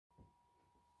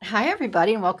Hi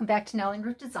everybody, and welcome back to Nellie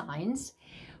Ruth Designs.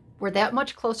 We're that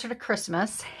much closer to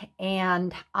Christmas,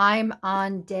 and I'm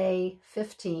on day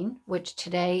 15, which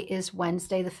today is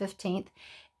Wednesday the 15th,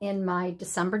 in my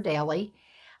December daily.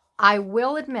 I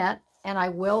will admit, and I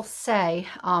will say,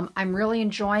 I'm really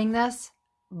enjoying this,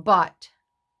 but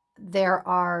there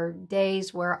are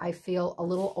days where I feel a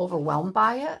little overwhelmed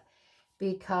by it,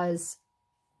 because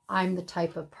I'm the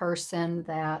type of person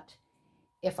that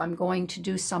if I'm going to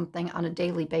do something on a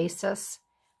daily basis,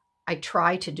 I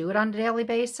try to do it on a daily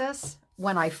basis.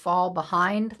 When I fall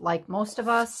behind, like most of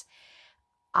us,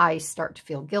 I start to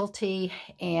feel guilty,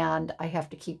 and I have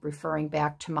to keep referring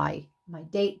back to my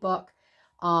date book.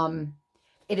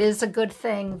 It is a good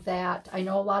thing that I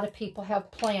know a lot of people have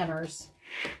planners,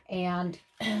 and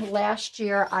last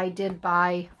year I did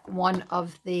buy one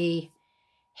of the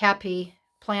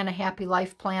Plan a Happy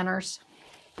Life planners,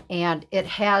 and it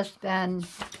has been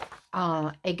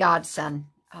a godsend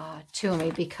to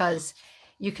me, because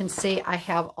you can see I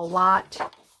have a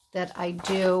lot that I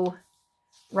do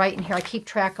right in here. I keep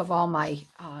track of all my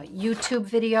YouTube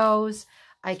videos.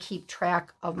 I keep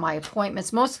track of my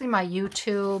appointments, mostly my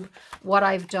YouTube, what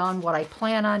I've done, what I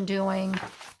plan on doing.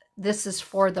 This is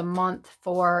for the month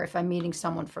for if I'm meeting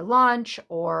someone for lunch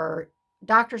or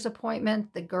doctor's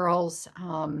appointment, the girls'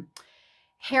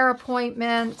 hair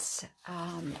appointments.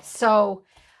 So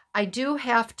I do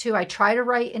have to, I try to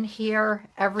write in here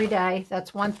every day.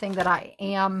 That's one thing that I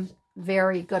am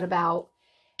very good about.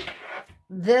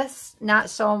 This,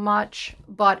 not so much,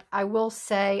 but I will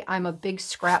say I'm a big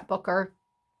scrapbooker.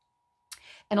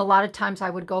 And a lot of times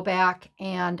I would go back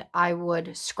and I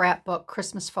would scrapbook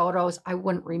Christmas photos. I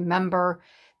wouldn't remember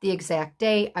the exact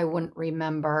date. I wouldn't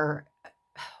remember,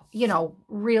 you know,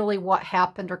 really what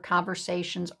happened, or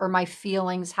conversations, or my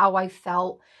feelings, how I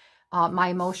felt, my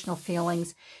emotional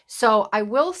feelings. So I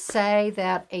will say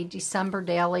that a December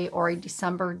daily or a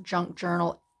December junk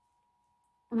journal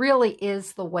really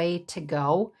is the way to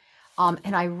go.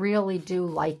 And I really do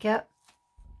like it.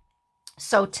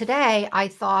 So today I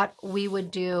thought we would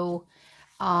do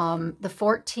the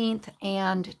 14th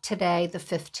and today the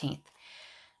 15th.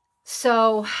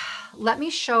 So let me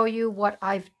show you what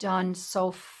I've done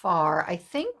so far. I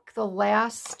think the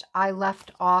last I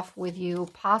left off with you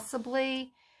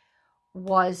possibly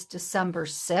was December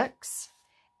 6th.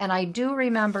 And I do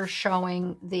remember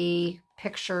showing the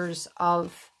pictures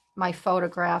of my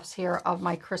photographs here of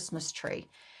my Christmas tree.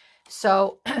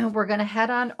 So we're going to head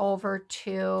on over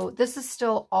to, this is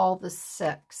still all the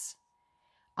 6th,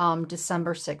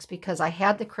 December 6th, because I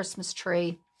had the Christmas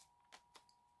tree.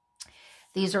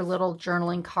 These are little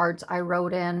journaling cards I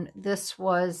wrote in. This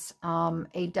was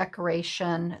a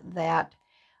decoration that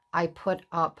I put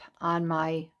up on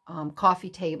my coffee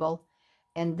table.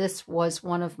 And this was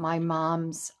one of my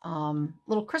mom's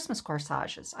little Christmas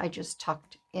corsages. I just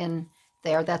tucked in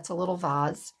there. That's a little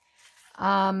vase.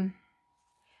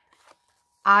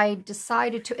 I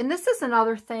decided to, and this is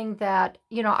another thing that,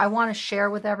 you know, I want to share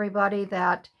with everybody,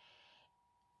 that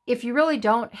if you really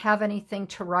don't have anything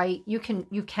to write, you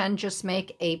can just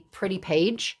make a pretty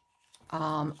page,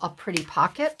 a pretty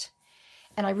pocket.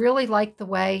 And I really like the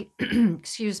way,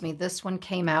 excuse me, this one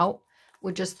came out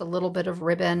with just a little bit of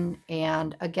ribbon.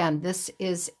 And again, this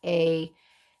is a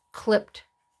clipped,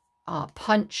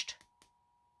 punched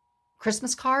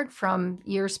Christmas card from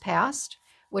years past,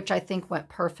 which I think went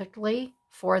perfectly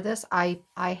for this. I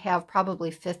have probably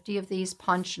 50 of these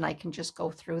punched, and I can just go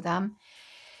through them.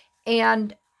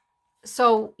 And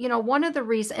so, you know, one of the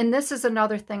reasons, and this is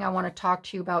another thing I want to talk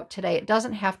to you about today. It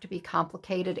doesn't have to be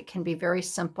complicated. It can be very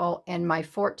simple. And my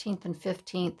 14th and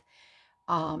 15th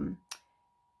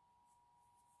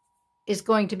is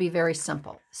going to be very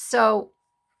simple. So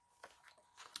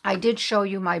I did show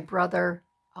you my brother.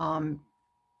 Let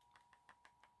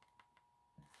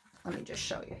me just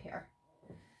show you here.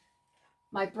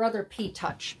 My brother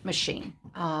P-Touch machine.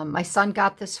 My son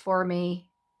got this for me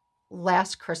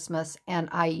last Christmas, and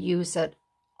I use it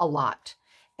a lot,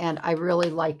 and I really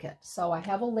like it. So I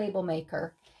have a label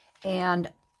maker, and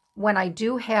when I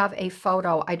do have a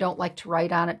photo, I don't like to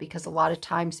write on it, because a lot of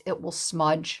times it will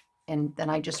smudge and then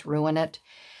I just ruin it.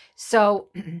 So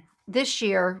this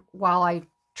year, while I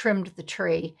trimmed the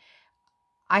tree,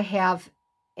 I have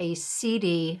a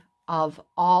CD of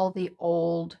all the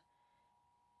old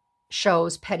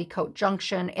shows, Petticoat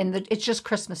Junction, and it's just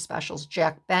Christmas specials,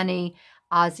 Jack Benny,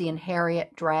 Ozzie and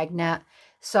Harriet, Dragnet.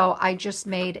 So I just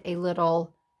made a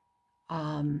little,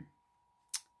 oh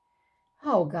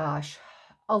gosh,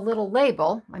 a little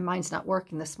label. My mind's not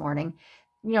working this morning,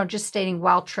 you know, just stating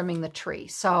while trimming the tree.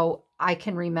 So I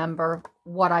can remember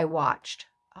what I watched.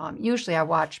 Usually I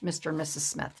watch Mr. and Mrs.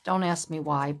 Smith. Don't ask me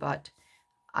why, but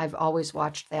I've always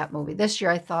watched that movie. This year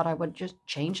I thought I would just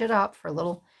change it up for a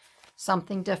little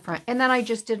something different. And then I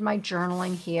just did my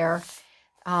journaling here,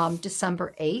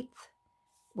 December 8th,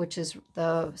 which is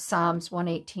the Psalms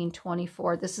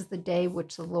 118:24. This is the day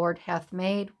which the Lord hath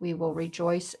made. We will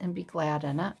rejoice and be glad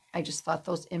in it. I just thought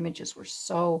those images were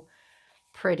so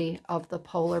pretty of the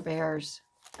polar bears.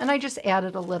 And I just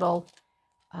added a little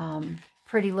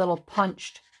pretty little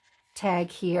punched tag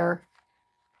here,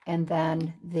 and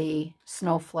then the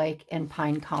snowflake and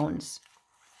pine cones.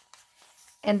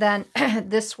 And then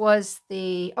this was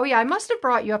the, oh yeah, I must have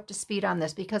brought you up to speed on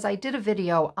this because I did a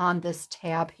video on this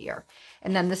tab here.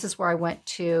 And then this is where I went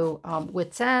to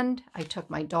Wits End. I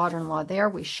took my daughter-in-law there.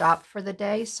 We shopped for the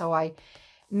day. So I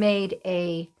made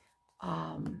a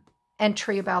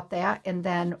entry about that. And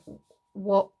then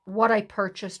what I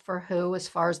purchased for who as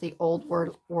far as the old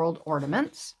world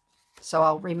ornaments. So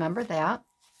I'll remember that.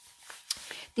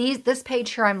 This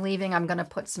page here I'm leaving, I'm going to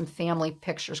put some family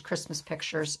pictures, Christmas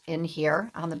pictures in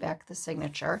here on the back of the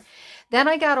signature. Then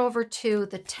I got over to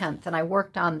the 10th, and I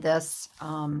worked on this,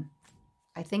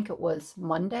 I think it was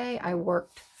Monday. I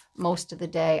worked most of the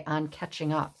day on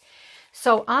catching up.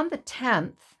 So on the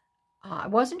 10th, I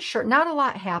wasn't sure, not a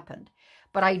lot happened,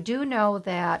 but I do know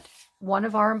that one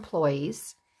of our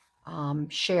employees,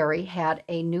 Sherry, had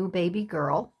a new baby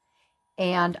girl.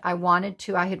 And I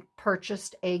had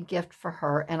purchased a gift for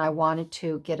her, and I wanted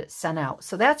to get it sent out.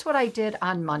 So that's what I did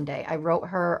on Monday. I wrote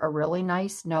her a really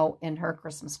nice note in her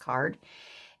Christmas card.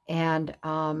 And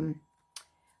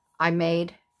I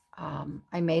made a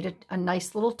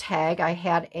nice little tag. I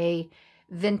had a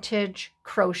vintage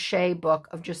crochet book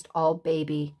of just all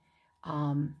baby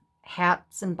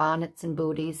hats and bonnets and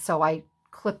booties. So I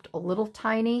clipped a little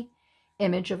tiny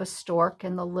image of a stork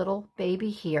and the little baby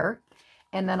here.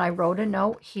 And then I wrote a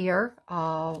note here,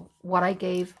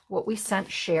 what we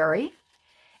sent Sherry.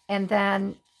 And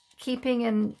then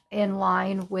keeping in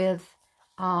line with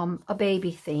a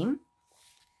baby theme,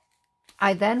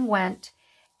 I then went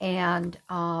and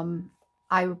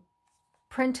I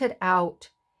printed out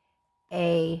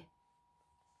I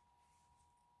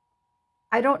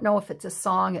don't know if it's a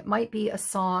song, it might be a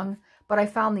song, but I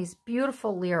found these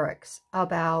beautiful lyrics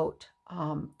about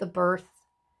the birth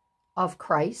of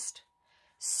Christ.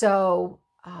 So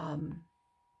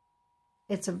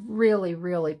it's a really,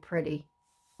 really pretty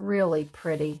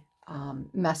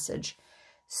message.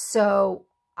 So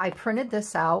I printed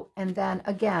this out, and then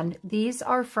again, these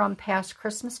are from past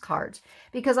Christmas cards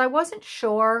because I wasn't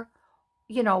sure,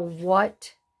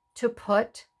 what to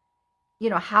put,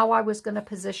 how I was going to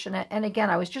position it. And again,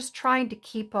 I was just trying to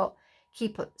keep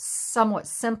it somewhat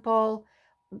simple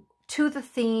to the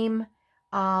theme.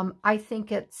 I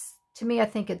think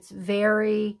it's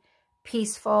very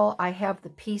peaceful. I have the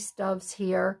peace doves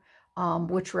here,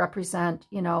 which represent,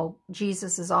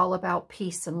 Jesus is all about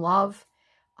peace and love.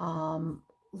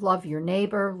 Love your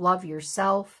neighbor, love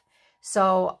yourself.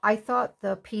 So I thought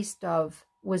the peace dove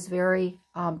was very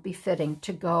befitting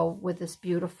to go with this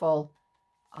beautiful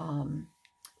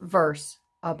verse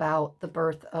about the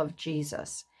birth of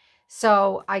Jesus.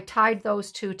 So I tied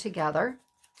those two together.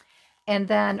 And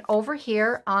then over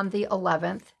here on the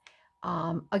 11th,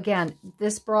 again,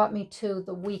 this brought me to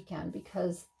the weekend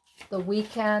because the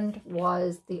weekend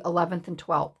was the 11th and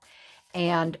 12th.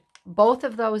 And both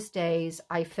of those days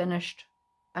I finished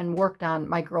and worked on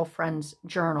my girlfriend's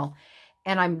journal.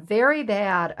 And I'm very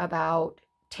bad about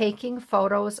taking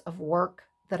photos of work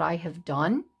that I have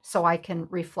done so I can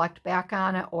reflect back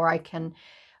on it, or I can,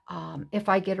 if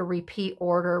I get a repeat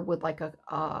order with like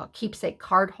a keepsake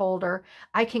card holder,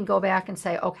 I can go back and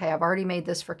say, okay, I've already made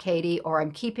this for Katie, or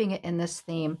I'm keeping it in this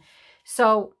theme.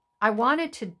 So I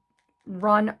wanted to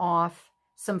run off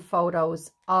some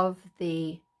photos of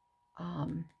the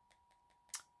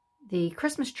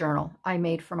Christmas journal I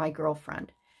made for my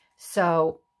girlfriend.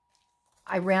 So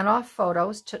I ran off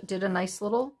photos, did a nice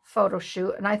little photo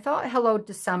shoot, and I thought Hello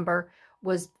December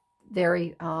was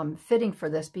very fitting for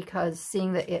this because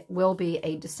seeing that it will be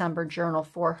a December journal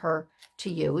for her to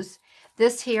use.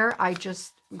 This here I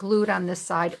just glued on this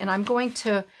side, and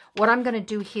what I'm going to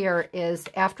do here is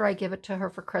after I give it to her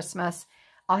for Christmas,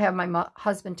 I'll have my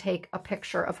husband take a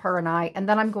picture of her and I, and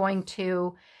then I'm going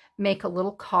to make a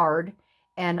little card,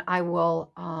 and I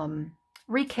will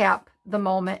recap the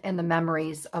moment and the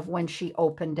memories of when she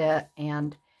opened it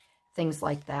and things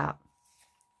like that.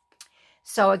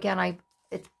 So again,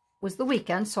 it was the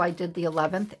weekend, so I did the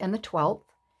 11th and the 12th,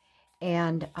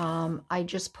 and I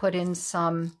just put in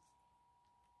some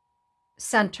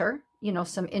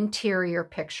some interior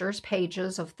pictures,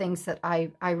 pages of things that I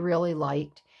really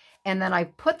liked. And then I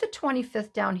put the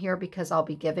 25th down here because I'll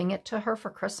be giving it to her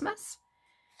for Christmas.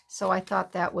 so I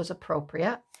thought that was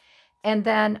appropriate. And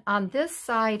then on this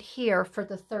side here for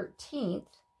the 13th,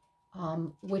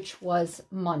 which was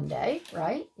Monday,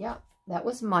 right? Yeah, that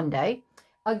was Monday.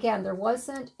 Again, there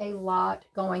wasn't a lot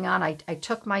going on. I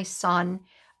took my son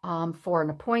for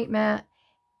an appointment,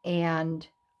 and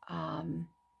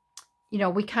you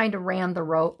know, we kind of rammed the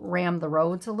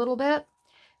roads a little bit.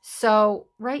 So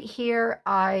right here,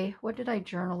 what did I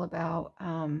journal about?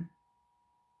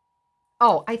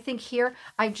 Oh, I think here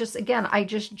I just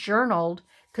journaled,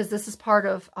 because this is part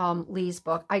of Lee's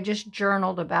book. I just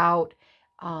journaled about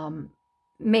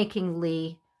making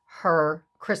Lee her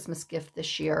Christmas gift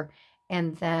this year,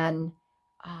 and then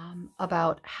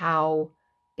about how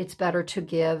it's better to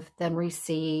give than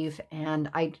receive. And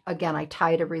I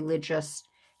tied a religious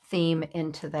theme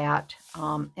into that,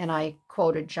 and I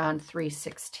quoted John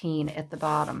 3:16 at the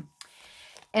bottom.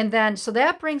 And then, so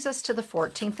that brings us to the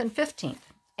 14th and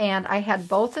 15th. And I had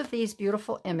both of these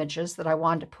beautiful images that I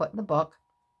wanted to put in the book.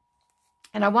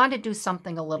 And I wanted to do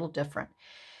something a little different.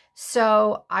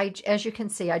 So as you can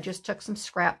see, I just took some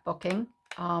scrapbooking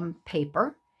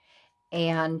paper,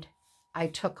 and I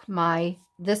took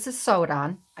this is sewed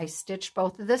on. I stitched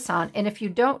both of this on. And if you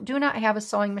do not have a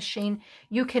sewing machine,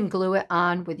 you can glue it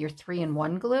on with your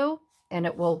 3-in-1 glue, and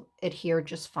it will adhere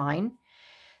just fine.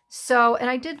 So, and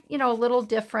I did, you know, a little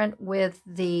different with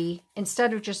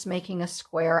instead of just making a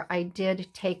square, I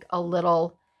did take a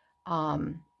little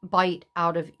bite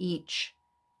out of each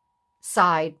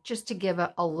side just to give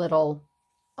it a little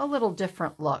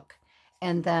different look.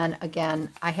 And then again,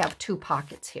 I have 2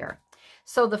 pockets here.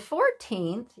 So the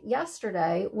 14th,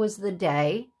 yesterday, was the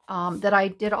day that I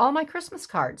did all my Christmas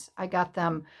cards. I got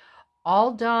them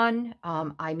all done.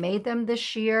 I made them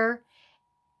this year.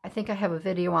 I think I have a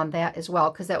video on that as well,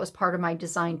 because that was part of my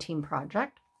design team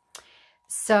project.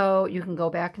 So you can go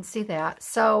back and see that.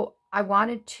 So I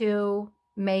wanted to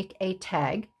make a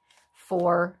tag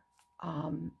for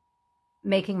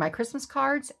making my Christmas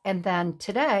cards. And then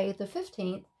today, the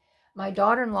 15th, my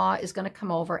daughter-in-law is going to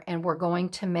come over, and we're going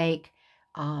to make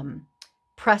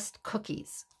pressed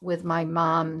cookies with my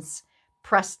mom's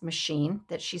pressed machine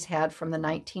that she's had from the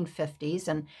 1950s.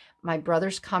 And my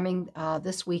brother's coming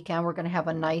this weekend. We're going to have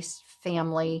a nice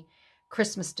family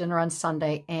Christmas dinner on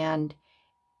Sunday. And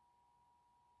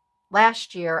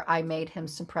last year I made him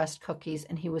some pressed cookies,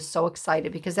 and he was so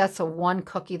excited because that's the one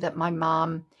cookie that my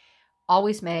mom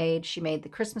always made. She made the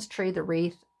Christmas tree, the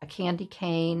wreath, a candy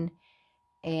cane,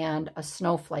 and a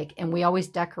snowflake. And we always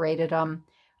decorated them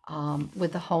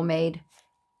with the homemade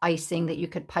icing that you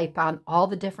could pipe on, all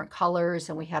the different colors.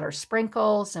 And we had our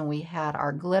sprinkles, and we had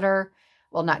our glitter.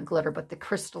 Well, not glitter, but the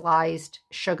crystallized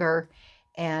sugar,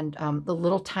 and the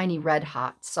little tiny red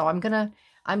hots. So I'm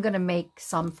gonna make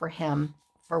some for him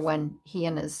for when he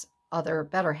and his other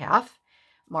better half,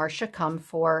 Marcia, come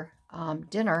for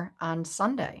dinner on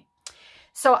Sunday.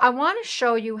 So I want to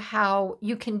show you how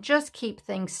you can just keep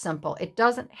things simple. It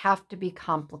doesn't have to be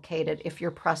complicated if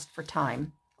you're pressed for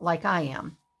time, like I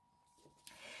am.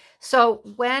 So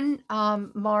when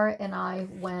Mara and I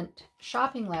went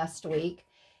shopping last week,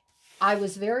 I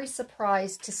was very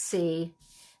surprised to see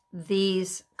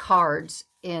these cards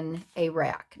in a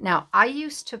rack. Now, I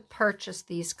used to purchase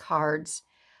these cards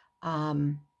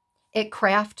at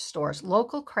craft stores,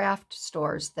 local craft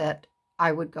stores that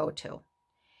I would go to.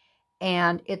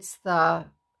 And it's the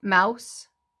House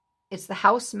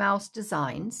Mouse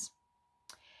Designs.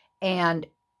 And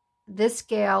this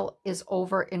gal is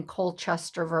over in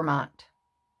Colchester, Vermont.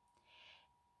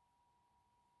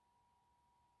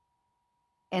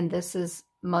 And this is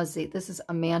Muzzy. This is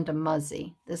Amanda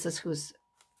Muzzy. This is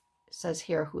says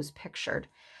here who's pictured.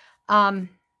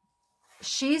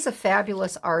 She's a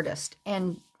fabulous artist.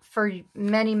 And for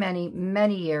many, many,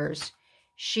 many years,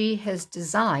 she has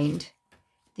designed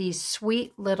these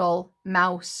sweet little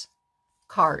mouse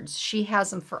cards. She has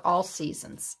them for all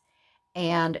seasons,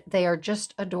 and they are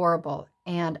just adorable.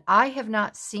 And I have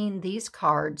not seen these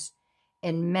cards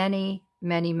in many,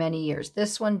 many, many years.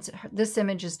 This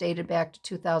image is dated back to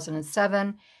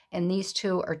 2007, and these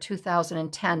two are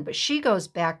 2010, but she goes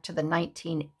back to the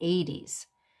 1980s.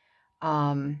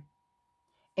 And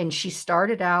she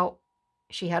started out,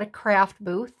 she had a craft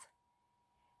booth,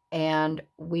 and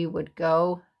we would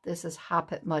go. This is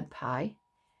Hop It Mud Pie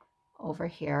over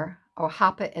here, or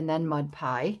Hop It and then Mud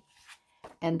Pie.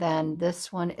 And then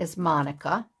this one is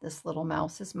Monica. This little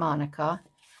mouse is Monica.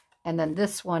 And then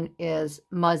this one is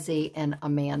Muzzy and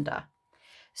Amanda.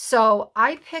 So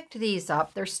I picked these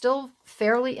up. They're still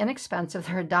fairly inexpensive.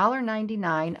 They're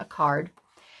 $1.99 a card.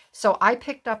 So I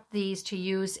picked up these to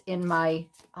use in my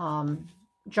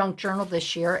junk journal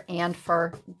this year, and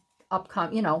for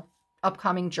upcoming,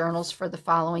 upcoming journals for the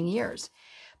following years.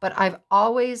 But I've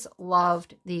always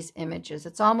loved these images.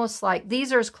 It's almost like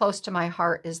these are as close to my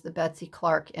heart as the Betsy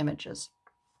Clark images.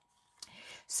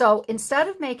 So instead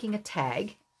of making a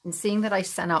tag and seeing that I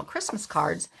sent out Christmas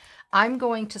cards, I'm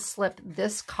going to slip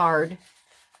this card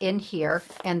in here,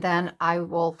 and then I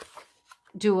will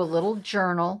do a little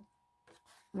journal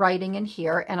writing in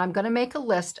here, and I'm going to make a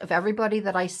list of everybody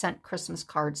that I sent Christmas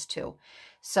cards to.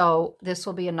 So this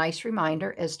will be a nice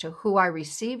reminder as to who I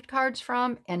received cards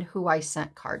from and who I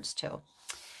sent cards to.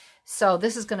 So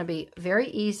this is going to be very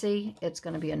easy. It's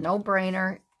going to be a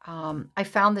no-brainer. I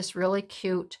found this really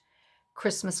cute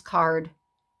Christmas card.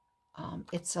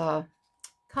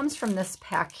 Comes from this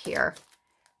pack here,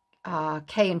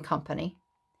 K & Company.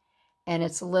 And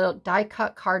it's a little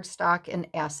die-cut cardstock and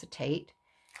acetate.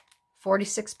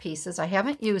 46 pieces. I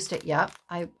haven't used it yet.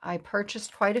 I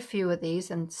purchased quite a few of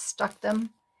these and stuck them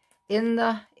in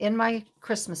my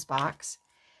Christmas box.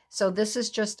 So this is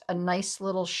just a nice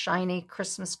little shiny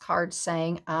Christmas card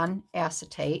saying on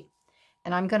acetate.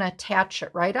 And I'm going to attach it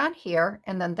right on here,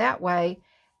 and then that way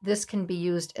this can be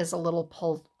used as a little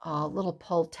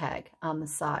pull tag on the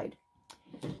side.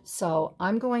 So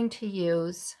I'm going to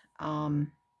use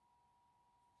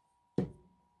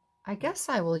I guess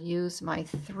I will use my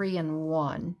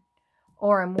 3-in-1,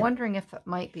 or I'm wondering if it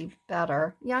might be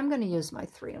better. Yeah, I'm going to use my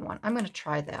 3-in-1. I'm going to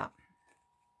try that.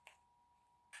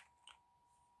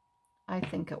 I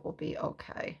think it will be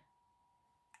okay.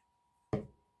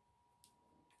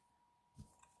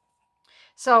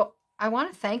 So I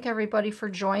want to thank everybody for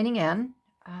joining in,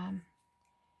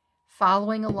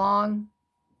 following along,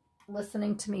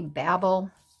 listening to me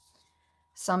babble.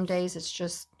 Some days it's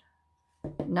just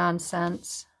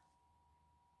nonsense.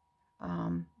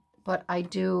 But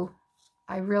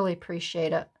I really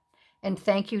appreciate it. And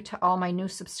thank you to all my new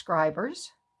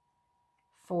subscribers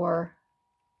for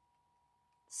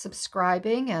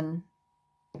subscribing and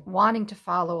wanting to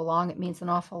follow along. It means an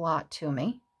awful lot to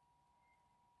me.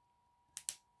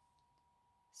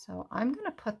 So I'm going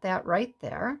to put that right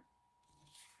there.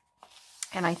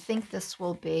 And I think that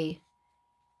will be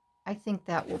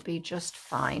just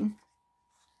fine.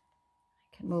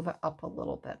 I can move it up a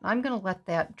little bit. I'm going to let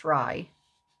that dry.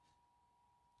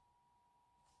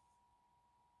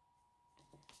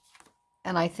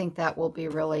 And I think that will be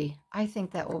really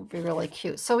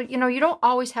cute. So, you know, you don't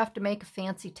always have to make a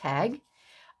fancy tag.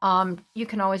 You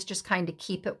can always just kind of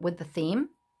keep it with the theme.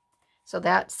 So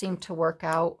that seemed to work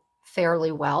out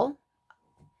fairly well.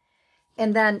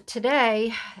 And then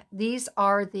today, these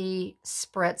are the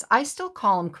spritz. I still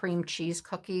call them cream cheese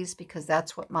cookies because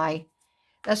that's what my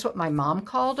mom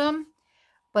called them.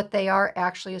 But they are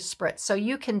actually a spritz. So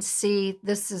you can see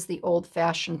this is the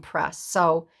old-fashioned press.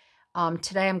 So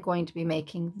today I'm going to be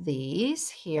making these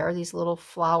here, these little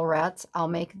flowerets. I'll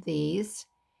make these.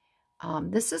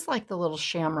 This is like the little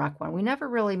shamrock one. We never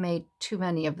really made too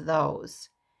many of those.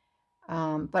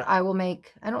 But I will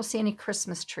make, I don't see any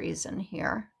Christmas trees in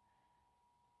here.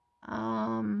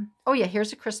 Oh yeah,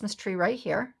 here's a Christmas tree right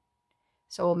here.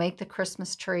 So we'll make the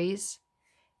Christmas trees.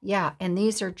 Yeah, and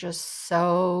these are just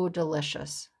so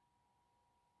delicious.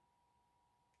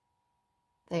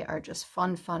 They are just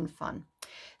fun, fun, fun.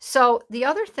 So the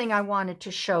other thing I wanted to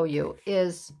show you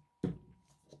is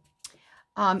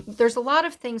there's a lot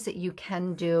of things that you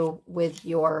can do with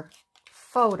your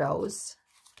photos.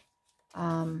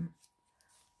 And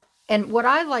what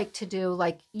I like to do,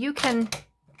 like you can,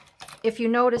 if you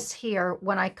notice here,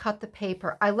 when I cut the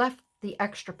paper, I left the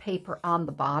extra paper on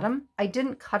the bottom. I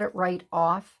didn't cut it right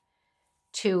off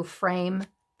to frame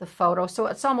the photo. So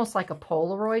it's almost like a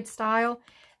Polaroid style.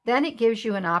 Then it gives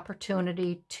you an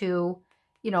opportunity to,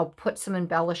 you know, put some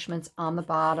embellishments on the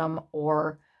bottom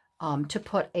or to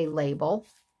put a label.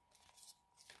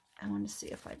 I want to see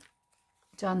if I've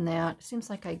done that. It seems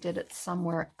like I did it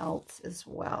somewhere else as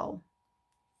well.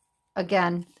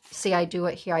 Again, see, I do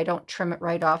it here. I don't trim it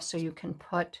right off, so you can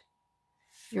put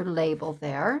your label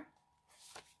there.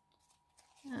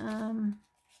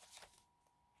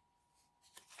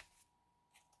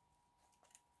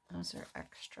 Those are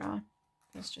extra.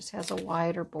 This just has a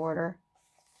wider border.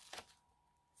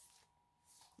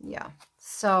 Yeah,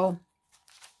 so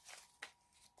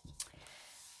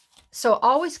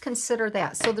always consider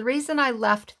that. So the reason I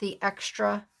left the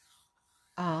extra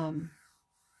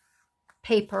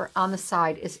paper on the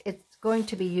side is it's going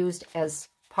to be used as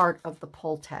part of the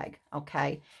pull tag,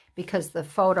 okay? Because the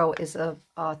photo is a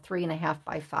 3.5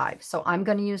 by 5. So I'm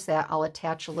going to use that. I'll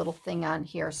attach a little thing on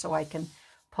here so I can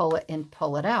pull it and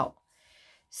pull it out.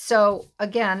 So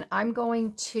again, I'm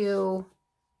going to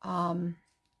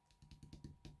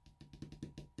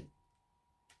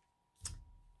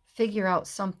figure out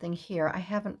something here. I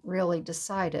haven't really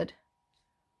decided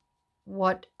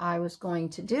what I was going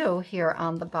to do here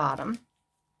on the bottom,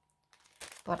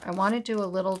 but I want to do a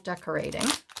little decorating.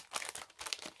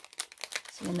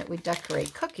 Seeing that we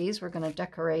decorate cookies, we're going to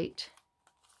decorate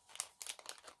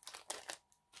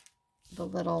the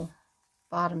little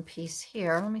bottom piece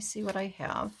here. Let me see what I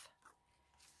have.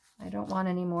 I don't want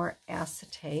any more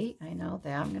acetate. I know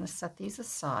that. I'm going to set these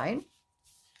aside.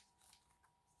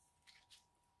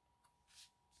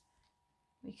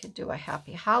 We could do a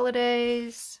happy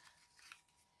holidays.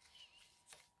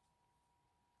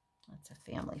 That's a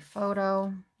family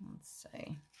photo. Let's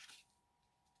see.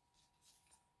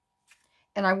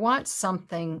 And I want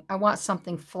something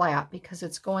flat because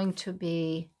it's going to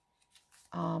be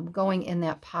going in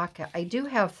that pocket. I do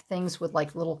have things with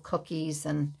like little cookies,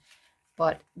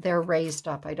 but they're raised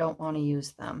up. I don't want to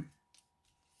use them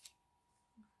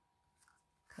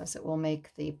because it will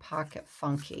make the pocket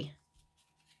funky.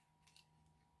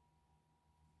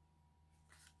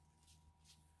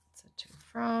 It's a to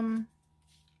from.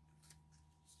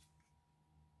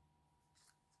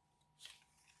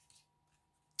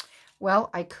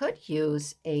 Well, I could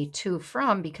use a to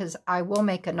from because I will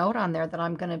make a note on there that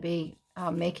I'm going to be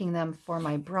making them for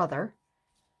my brother.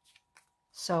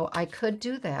 So I could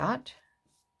do that.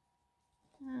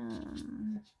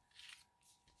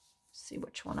 See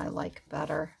which one I like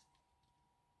better.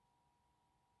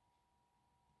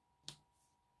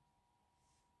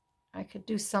 I could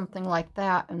do something like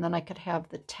that, and then I could have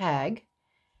the tag,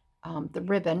 the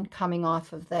ribbon coming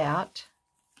off of that.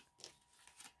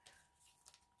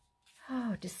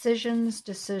 Oh, decisions,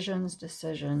 decisions,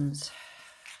 decisions.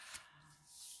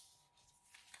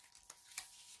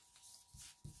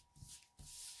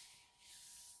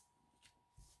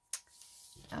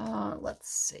 Let's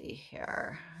see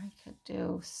here. I could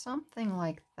do something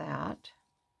like that.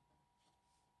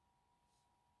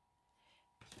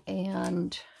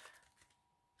 And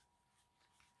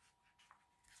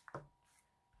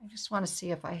I just want to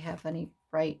see if I have any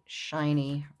bright,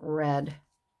 shiny red.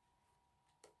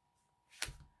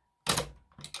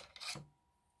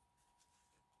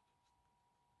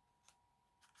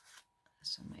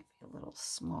 This one might be a little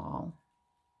small.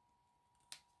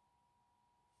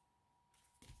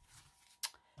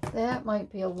 That might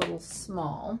be a little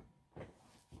small.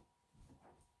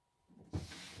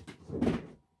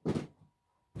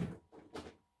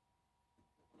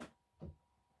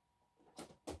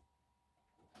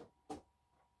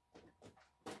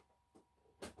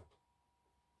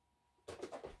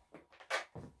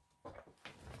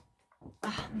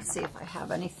 Let me see if I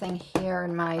have anything here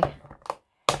in my,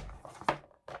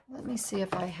 let me see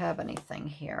if I have anything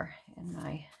here in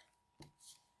my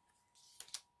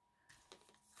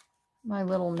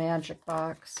little magic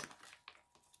box.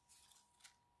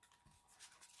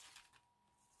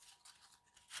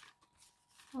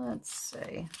 Let's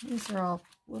see. These are all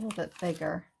a little bit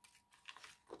bigger.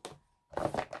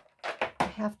 I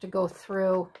have to go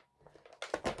through.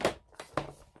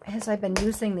 As I've been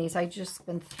using these, I've just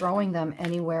been throwing them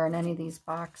anywhere in any of these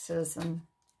boxes, and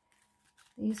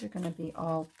these are going to be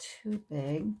all too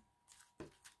big.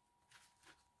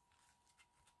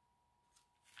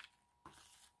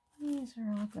 These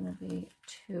are all going to be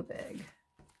too big.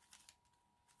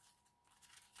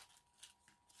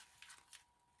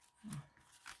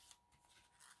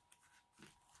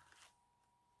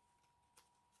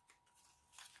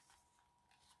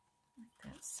 Like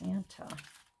that Santa.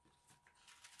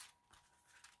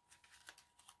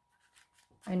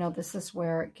 I know this is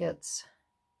where it gets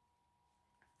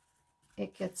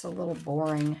a little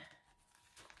boring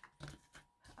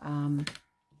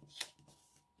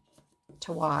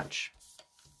to watch.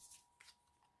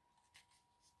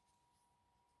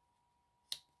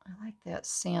 I like that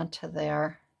Santa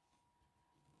there.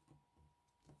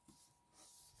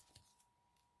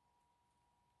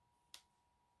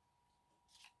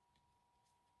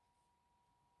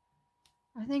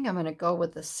 I think I'm going to go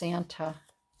with the Santa.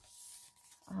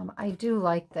 I do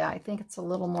like that. I think it's a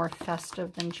little more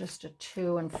festive than just a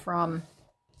to and from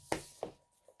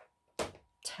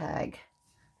tag.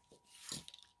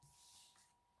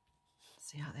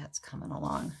 Let's see how that's coming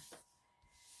along.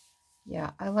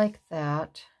 Yeah, I like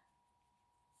that.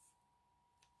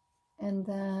 And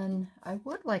then I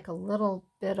would like a little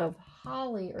bit of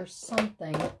holly or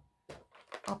something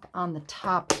up on the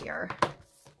top here.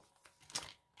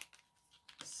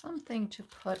 Something to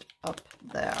put up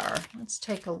there. Let's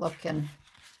take a look and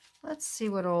let's see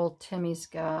what old Timmy's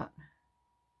got.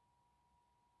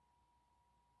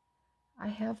 I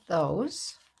have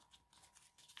those.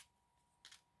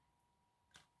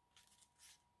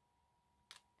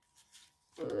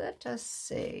 let us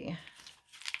see.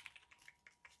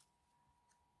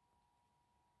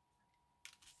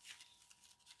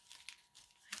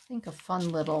 I think a fun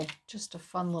little, just a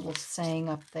fun little saying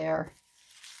up there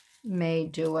may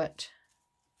do it.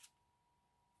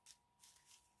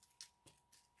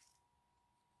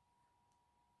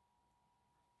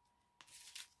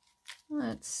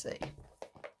 Let's see.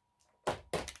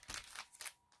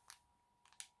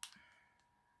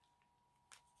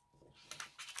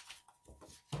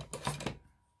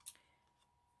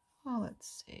 Oh,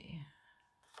 let's see.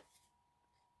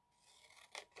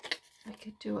 I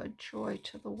could do a joy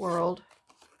to the world.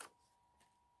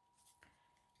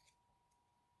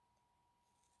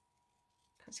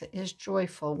 Because it is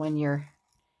joyful when you're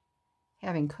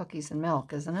having cookies and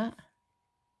milk, isn't it?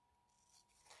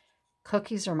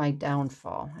 Cookies are my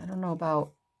downfall. I don't know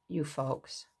about you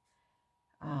folks.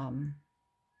 I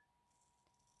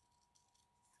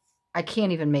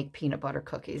can't even make peanut butter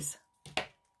cookies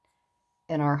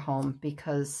in our home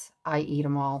because I eat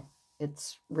them all.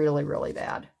 It's really, really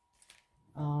bad.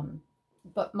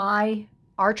 But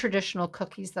our traditional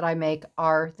cookies that I make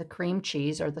are the cream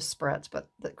cheese or the Spritz, but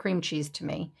the cream cheese to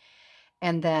me.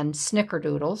 And then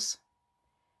snickerdoodles.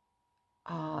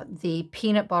 The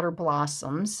peanut butter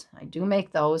blossoms. I do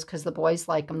make those because the boys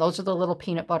like them. Those are the little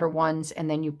peanut butter ones, and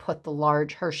then you put the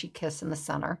large Hershey Kiss in the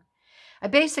center. I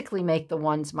basically make the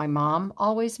ones my mom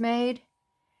always made.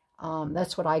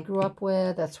 That's what I grew up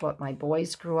with. That's what my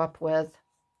boys grew up with.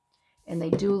 And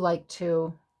they do like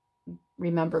to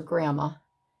remember Grandma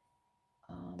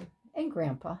and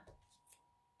Grandpa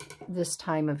this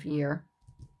time of year.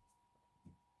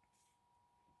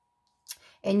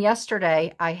 And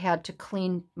yesterday, I had to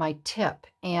clean my tip.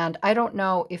 And I don't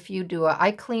know if you do it.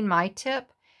 I clean my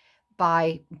tip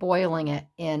by boiling it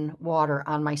in water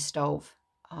on my stove.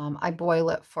 I boil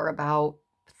it for about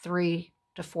 3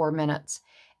 to 4 minutes.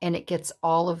 And it gets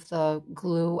all of the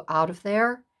glue out of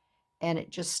there. And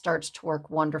it just starts to work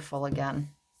wonderful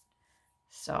again.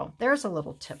 So there's a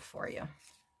little tip for you.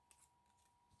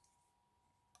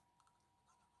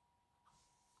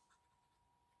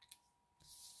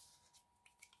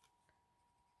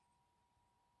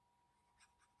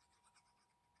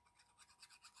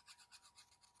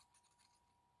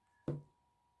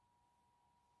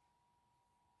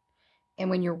 And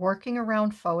when you're working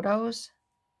around photos,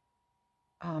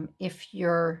 if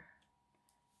you're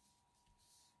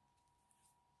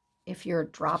a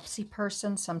dropsy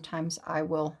person, sometimes I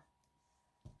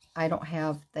don't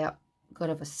have that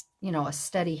good of a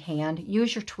steady hand.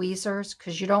 Use your tweezers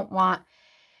because you don't want,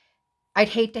 I'd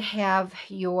hate to have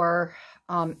your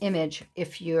image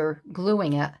if you're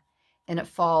gluing it and it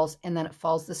falls and then it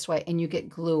falls this way and you get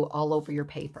glue all over your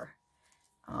paper.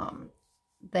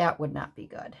 That would not be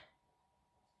good.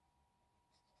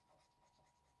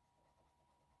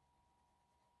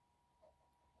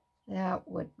 That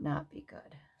would not be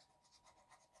good.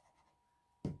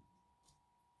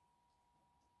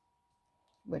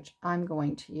 Which I'm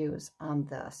going to use on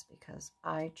this because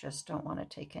I just don't want to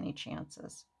take any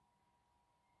chances.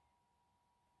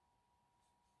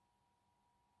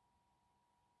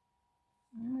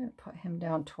 I'm going to put him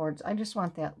down towards, I just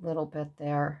want that little bit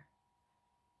there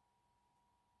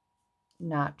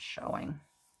not showing.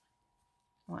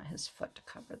 I want his foot to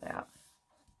cover that.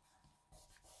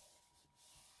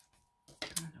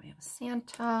 And we have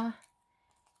Santa.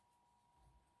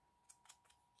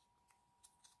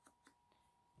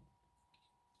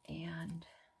 And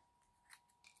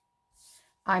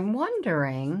I'm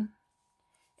wondering,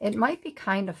 it might be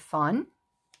kind of fun.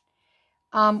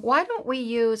 Why don't we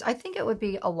use, I think it would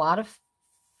be a lot of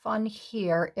fun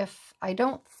here if I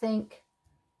don't think,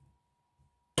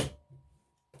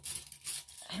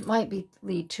 it might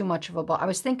be too much of a ball. I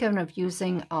was thinking of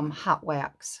using hot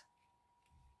wax.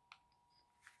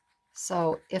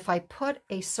 So if I put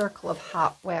a circle of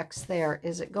hot wax there,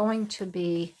 is it going to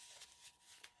be...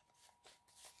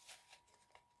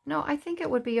 No, I think it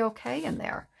would be okay in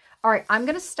there. All right, I'm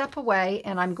going to step away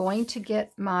and I'm going to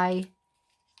get my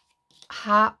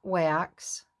hot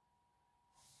wax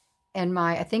and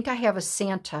I think I have a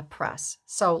Santa press.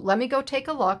 So let me go take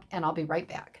a look and I'll be right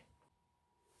back.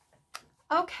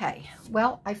 Okay,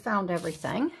 well, I found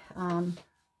everything,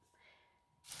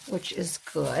 which is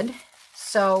good.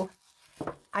 So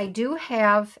I do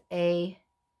have a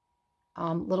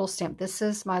little stamp. This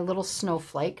is my little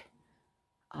snowflake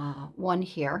one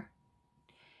here.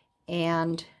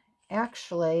 And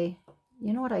actually,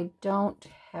 you know what I don't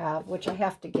have, which I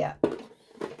have to get.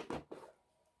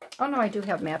 Oh no, I do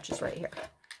have matches right here.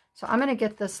 So I'm going to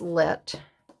get this lit.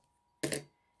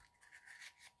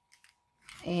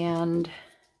 And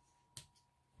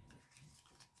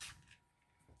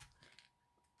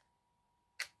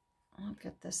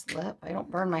this lip. I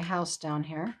don't burn my house down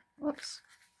here. Whoops.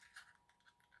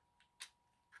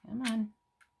 Come on.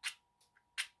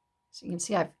 So you can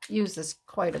see I've used this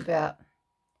quite a bit.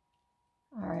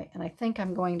 All right, and I think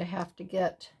I'm going to have to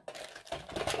get,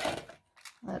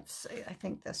 let's see, I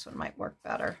think this one might work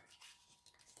better.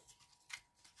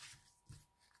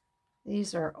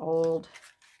 These are old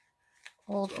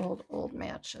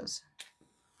matches.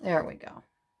 There we go.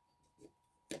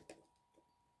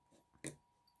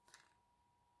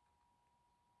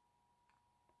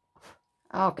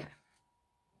 Okay.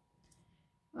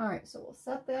 All right, so we'll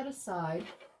set that aside.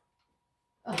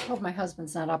 I hope my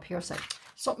husband's not up here. So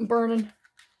something burning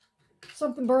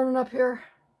up here.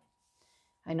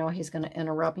 I know he's going to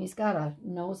interrupt. He's got a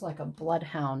nose like a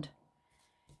bloodhound.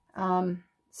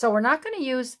 So we're not going to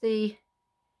use the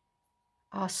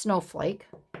snowflake.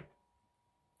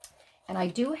 And I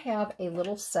do have a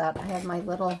little set. I have my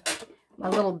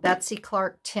little Betsy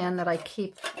Clark tin that I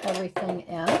keep everything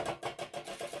in.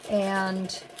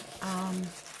 And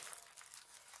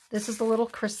this is the little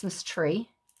Christmas tree,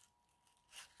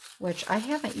 which I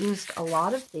haven't used a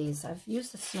lot of these. I've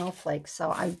used the snowflake,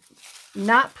 so I'm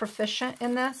not proficient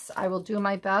in this. I will do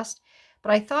my best,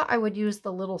 but I thought I would use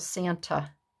the little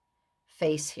Santa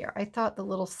face here. I thought the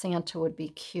little Santa would be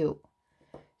cute.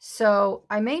 So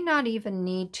I may not even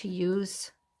need to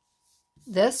use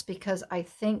this because I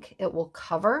think it will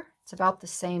cover. It's about the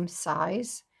same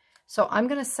size. So I'm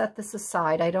going to set this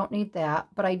aside. I don't need that,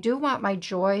 but I do want my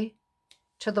Joy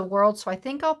to the World. So I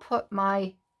think I'll put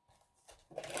my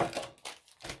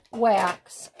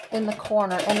wax in the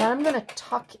corner, and then I'm going to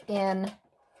tuck in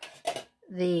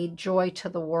the Joy to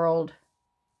the World.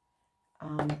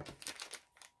 And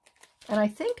I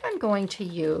think I'm going to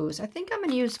use,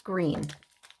 green.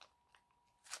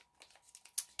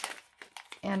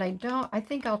 And I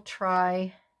think I'll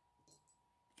try,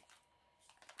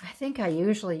 I think I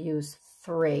usually use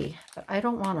 3, but I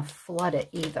don't want to flood it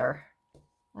either.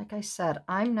 Like I said,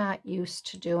 I'm not used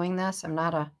to doing this. I'm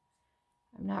not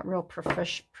real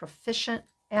proficient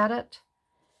at it.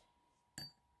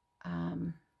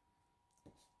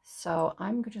 So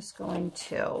I'm just going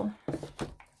to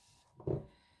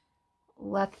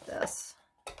let this,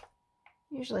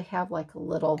 usually have like a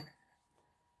little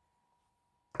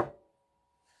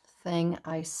thing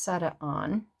I set it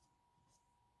on.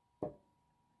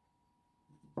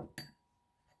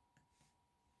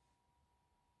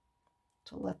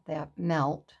 To let that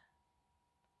melt.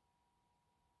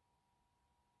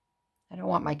 I don't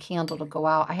want my candle to go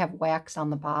out. I have wax on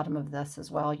the bottom of this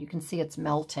as well. You can see it's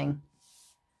melting.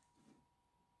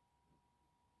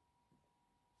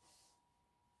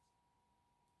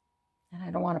 And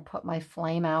I don't want to put my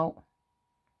flame out.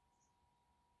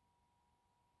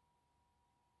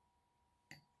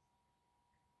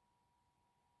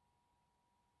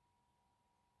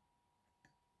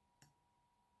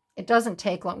 It doesn't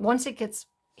take long. Once it gets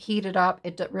heated up,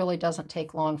 it really doesn't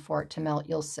take long for it to melt.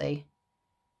 You'll see.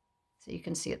 So you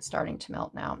can see it starting to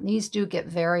melt now. And these do get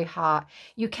very hot.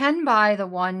 You can buy the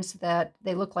ones that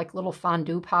they look like little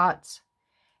fondue pots.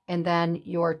 And then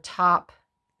your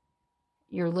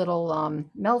little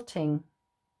melting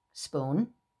spoon.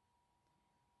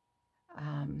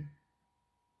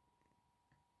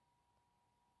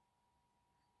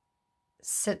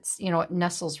 Sits, it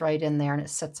nestles right in there and it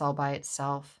sits all by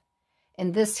itself.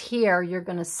 And this here, you're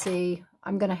going to see,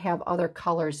 I'm going to have other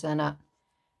colors in it,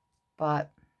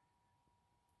 but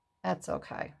that's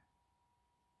okay.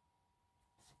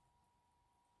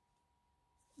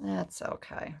 That's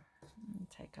okay.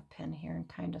 Take a pin here and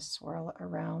kind of swirl it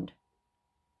around.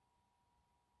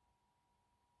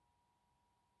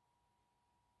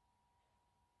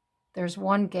 There's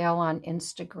one gal on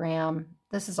Instagram.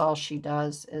 This is all she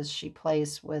does, is she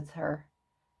plays with her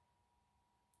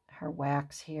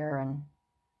wax here, and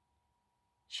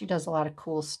she does a lot of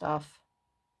cool stuff.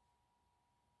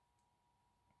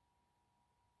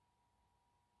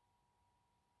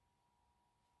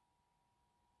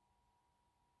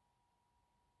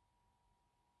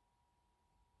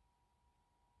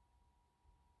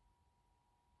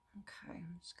 Okay,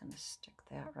 I'm just going to stick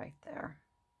that right there.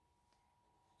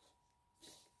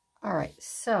 All right,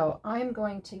 so I'm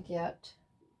going to get,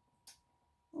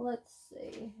 let's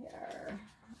see here.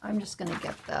 I'm just going to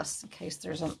get this in case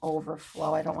there's an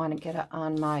overflow. I don't want to get it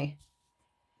on my,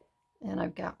 and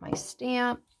I've got my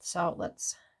stamp. So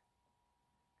let's,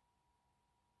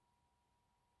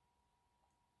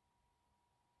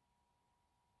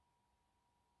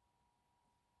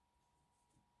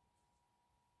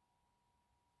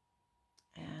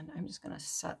 and I'm just going to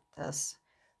set this,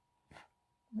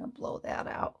 I'm going to blow that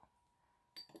out.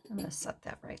 I'm going to set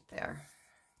that right there.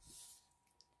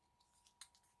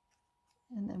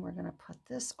 And then we're going to put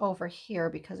this over here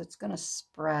because it's going to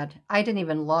spread. I didn't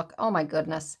even look. Oh my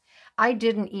goodness. I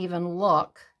didn't even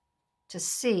look to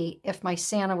see if my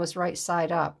Santa was right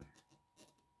side up.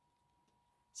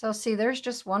 So see, there's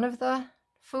just one of the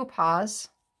faux pas.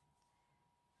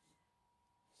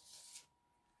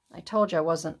 I told you I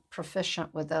wasn't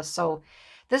proficient with this. So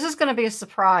this is going to be a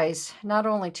surprise, not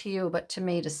only to you, but to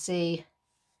me to see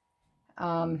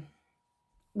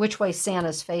which way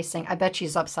Santa's facing. I bet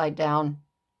she's upside down.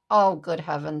 Oh, good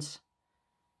heavens.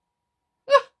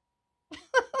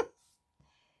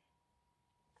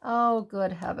 Oh,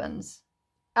 good heavens.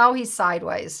 Oh, he's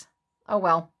sideways. Oh,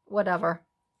 well, whatever.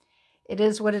 It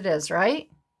is what it is,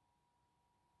 right?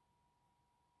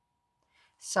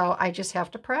 So I just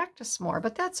have to practice more,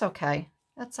 but that's okay.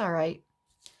 That's all right.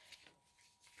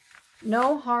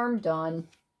 No harm done.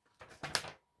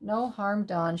 No harm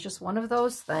done. It's just one of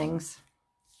those things.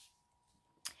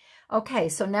 Okay,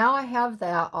 so now I have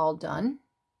that all done.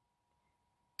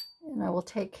 And I will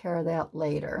take care of that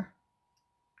later.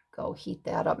 Go heat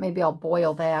that up. Maybe I'll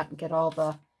boil that and get all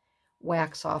the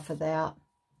wax off of that.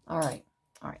 All right,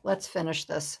 let's finish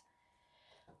this.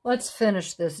 Let's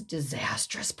finish this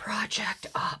disastrous project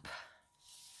up.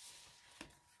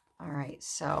 All right,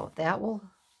 so that will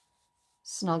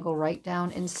snuggle right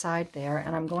down inside there.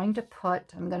 And I'm going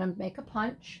to make a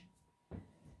punch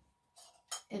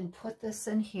and put this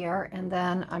in here. And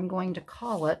then I'm going to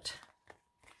call it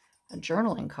a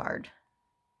journaling card.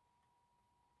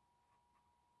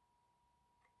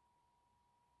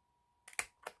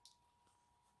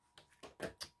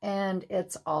 And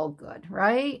it's all good,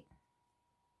 right?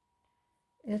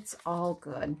 It's all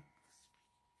good.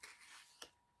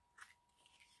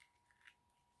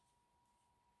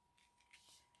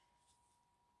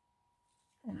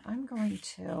 And I'm going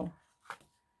to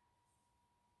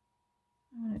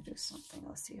do something.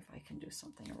 Let's see if I can do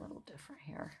something a little different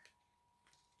here.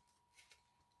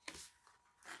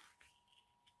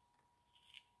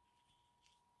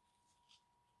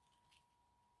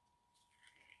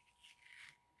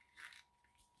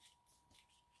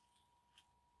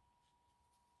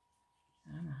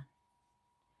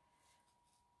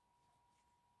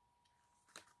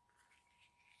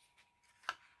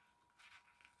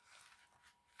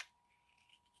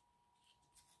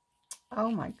 Oh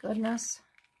my goodness.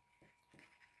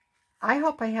 I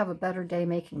hope I have a better day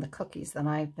making the cookies than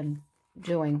I've been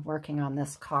doing working on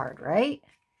this card, right?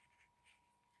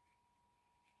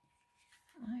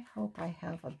 I hope I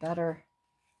have a better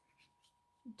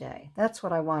day. That's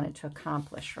what I wanted to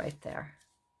accomplish right there.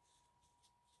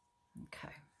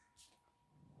 Okay.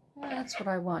 That's what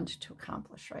I wanted to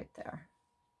accomplish right there.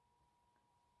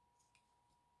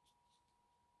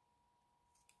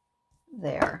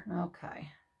 There. Okay.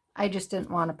 I just didn't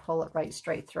want to pull it right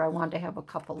straight through. I wanted to have a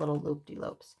couple little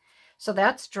loop-de-loops. So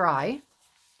that's dry.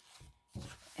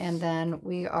 And then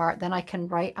then I can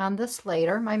write on this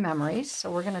later, my memories. So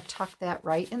we're going to tuck that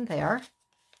right in there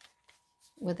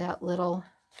with that little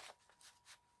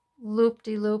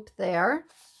loop-de-loop there.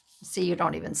 See, you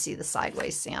don't even see the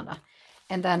sideways Santa.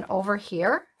 And then over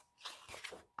here,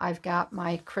 I've got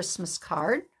my Christmas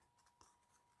card.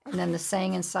 And then the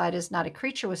saying inside is, not a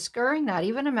creature was scurrying, not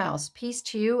even a mouse. Peace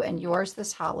to you and yours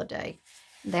this holiday.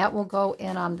 That will go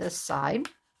in on this side.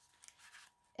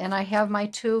 And I have my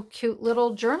two cute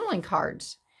little journaling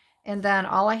cards. And then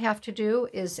all I have to do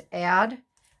is add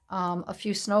a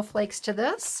few snowflakes to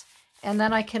this. And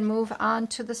then I can move on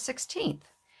to the 16th.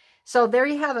 So there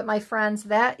you have it, my friends.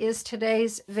 That is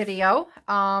today's video.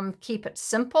 Keep it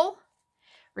simple.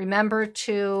 Remember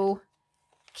to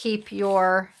keep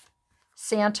your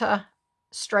Santa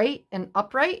straight and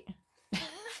upright.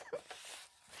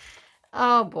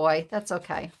 Oh boy, that's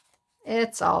okay.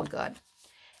 It's all good.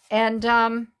 And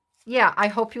yeah, I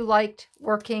hope you liked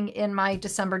working in my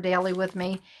December daily with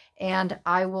me, and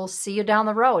I will see you down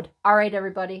the road. All right,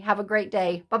 everybody, have a great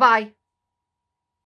day. Bye-bye.